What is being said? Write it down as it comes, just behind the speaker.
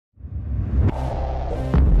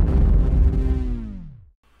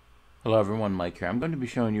Hello everyone, Mike here. I'm going to be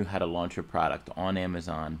showing you how to launch your product on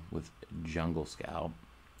Amazon with Jungle Scout.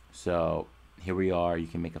 So here we are. You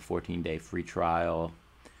can make a 14-day free trial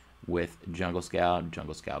with Jungle Scout,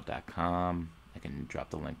 junglescout.com. I can drop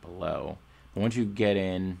the link below. But once you get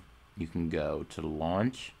in, you can go to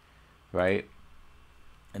launch, right?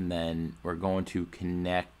 And then we're going to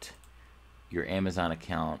connect your Amazon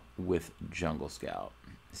account with Jungle Scout.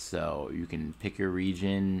 So you can pick your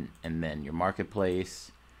region and then your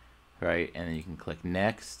marketplace, right? And then you can click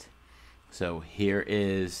next. So here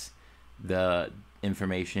is the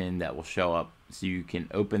information that will show up. So you can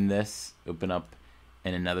open up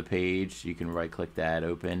in another page. You can right click that,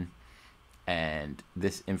 open, and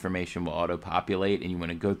this information will auto populate, and you want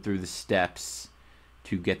to go through the steps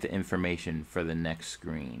to get the information for the next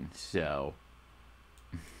screen. So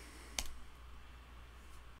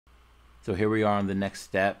here we are on the next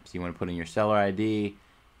step. So you want to put in your seller ID,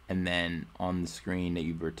 and then on the screen that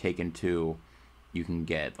you were taken to, you can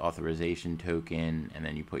get authorization token, and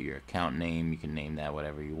then you put your account name. You can name that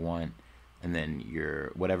whatever you want, and then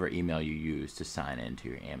your whatever email you use to sign into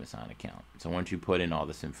your Amazon account. So once you put in all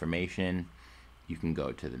this information, you can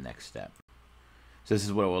go to the next step. So this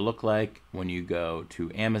is what it will look like when you go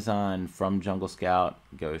to Amazon from Jungle Scout.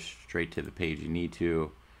 Go straight to the page you need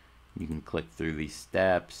to. You can click through these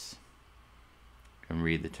steps and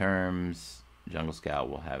read the terms. Jungle Scout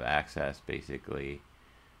will have access basically,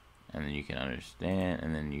 and then you can understand,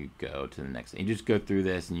 and then you go to the next. You just go through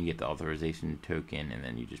this and you get the authorization token, and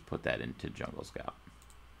then you just put that into Jungle Scout.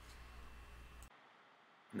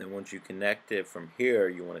 And then once you connect it from here,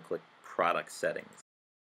 you want to click product settings.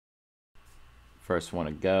 First, want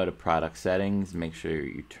to go to product settings, make sure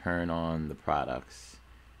you turn on the products,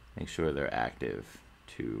 make sure they're active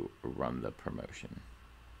to run the promotion.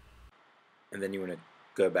 And then you want to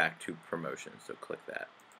go back to promotion, so click that.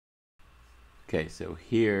 Okay, so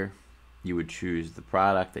here you would choose the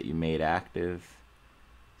product that you made active,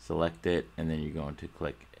 select it, and then you're going to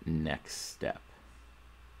click next step.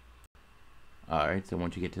 Alright, so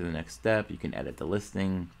once you get to the next step, you can edit the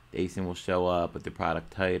listing. The ASIN will show up with the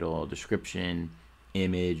product title, description,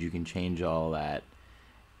 image. You can change all that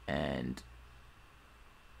and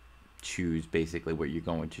choose basically what you're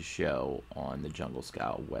going to show on the Jungle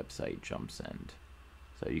Scout website, JumpSend.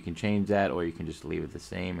 So you can change that, or you can just leave it the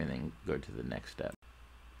same and then go to the next step.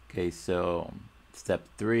 Okay, so step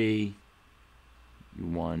 3, you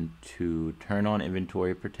want to turn on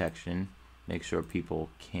inventory protection. Make sure people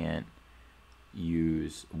can't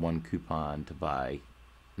use one coupon to buy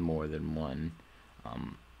more than one.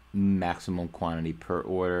 Maximum quantity per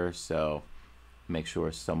order, so make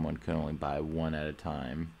sure someone can only buy one at a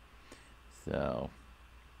time. So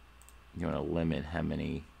you want to limit how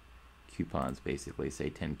many coupons, basically say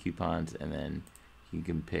 10 coupons, and then you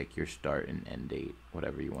can pick your start and end date,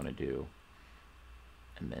 whatever you want to do,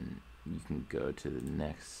 and then you can go to the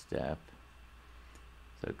next step.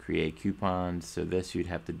 So create coupons. So this you'd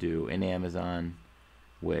have to do in Amazon,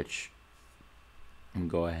 which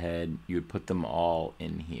go ahead, you would put them all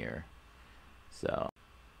in here. So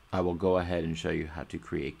I will go ahead and show you how to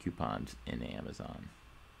create coupons in Amazon.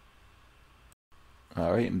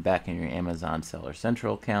 Alright, and back in your Amazon Seller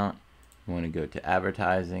Central account, you want to go to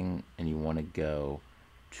advertising, and you want to go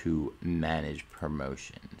to manage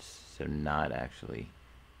promotions. So not actually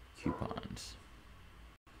coupons.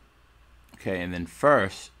 Okay, and then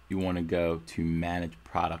first you want to go to manage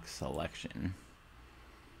product selection,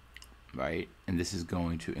 right? And this is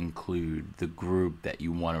going to include the group that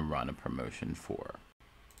you want to run a promotion for.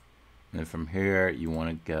 And then from here you want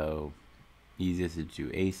to go, easiest to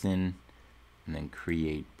do ASIN, and then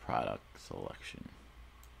create product selection.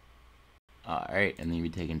 Alright, and then you'll be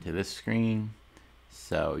taken to this screen.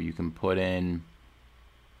 So you can put in,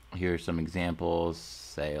 here are some examples,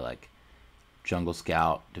 say like Jungle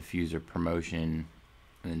Scout diffuser promotion,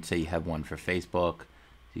 and then say you have one for Facebook, so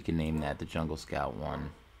you can name that the Jungle Scout one.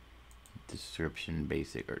 Description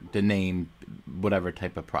basic, or the name, whatever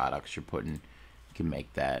type of products you're putting, you can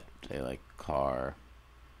make that say like car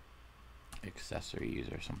accessories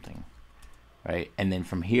or something, right? And then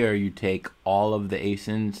from here you take all of the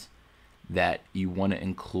ASINs that you want to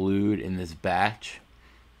include in this batch,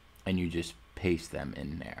 and you just paste them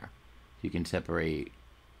in there. You can separate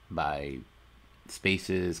by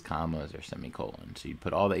spaces, commas, or semicolons. So you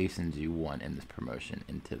put all the ASINs you want in this promotion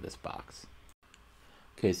into this box.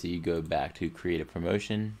 Okay, so you go back to create a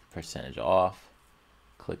promotion, percentage off,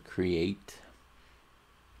 click create,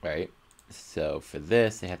 right? So for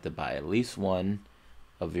this, they have to buy at least one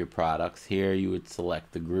of your products. Here you would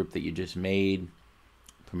select the group that you just made.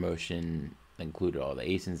 Promotion included all the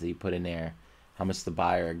ASINs that you put in there, how much the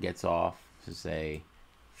buyer gets off, so say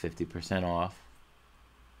 50% off,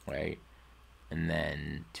 right? And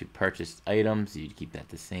then to purchase items, you'd keep that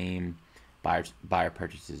the same. Buyer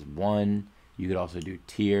purchases 1. You could also do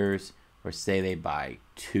tiers, or say they buy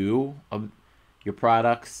 2 of your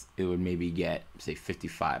products, it would maybe get, say,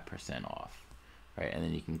 55% off, right? And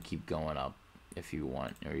then you can keep going up if you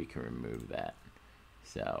want, or you can remove that.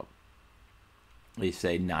 So they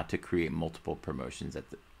say not to create multiple promotions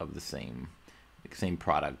of the same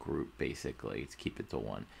product group, basically. To keep it to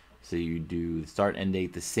 1. So you do start end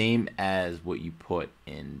date the same as what you put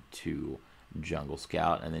into Jungle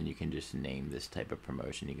Scout, and then you can just name this type of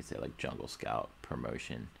promotion. You can say like Jungle Scout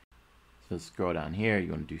promotion. So scroll down here,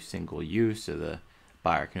 you want to do single use, so the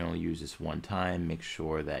buyer can only use this one time. Make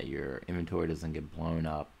sure that your inventory doesn't get blown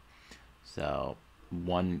up. So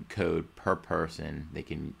 1 code per person, they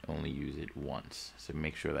can only use it once. So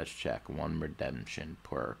make sure that's checked. 1 redemption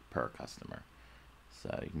per customer.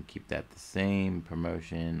 So you can keep that the same.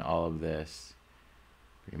 Promotion, all of this,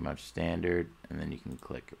 pretty much standard. And then you can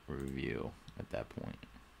click review at that point.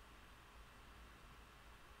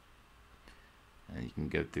 And you can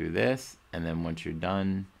go through this, and then once you're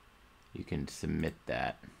done, you can submit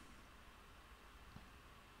that.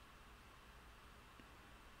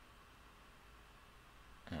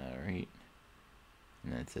 Alright.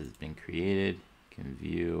 And then it says it's been created. You can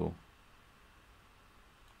view.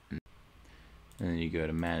 And then you go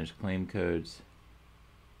to manage claim codes.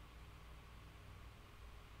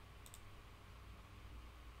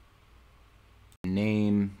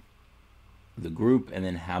 Name the group and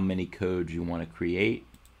then how many codes you want to create,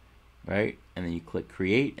 right? And then you click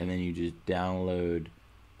create, and then you just download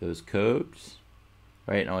those codes,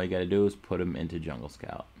 right? And all you got to do is put them into Jungle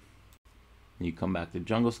Scout. And you come back to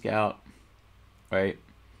Jungle Scout, right?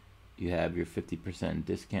 You have your 50%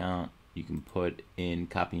 discount. You can put in,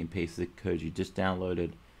 copy and paste the codes you just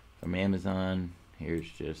downloaded from Amazon. Here's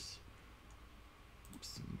just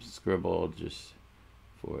some scribble, just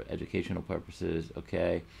for educational purposes.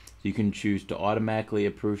 Okay, so you can choose to automatically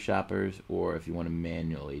approve shoppers, or if you want to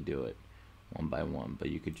manually do it 1 by 1, but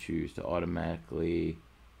you could choose to automatically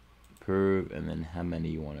approve, and then how many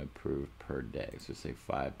you want to approve per day. So say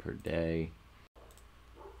 5 per day,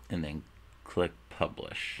 and then click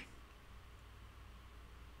publish.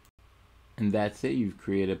 And that's it. You've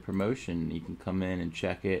created a promotion. You can come in and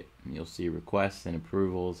check it, and you'll see requests and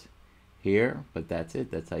approvals here, but that's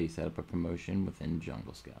it. That's how you set up a promotion within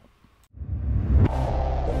Jungle Scout.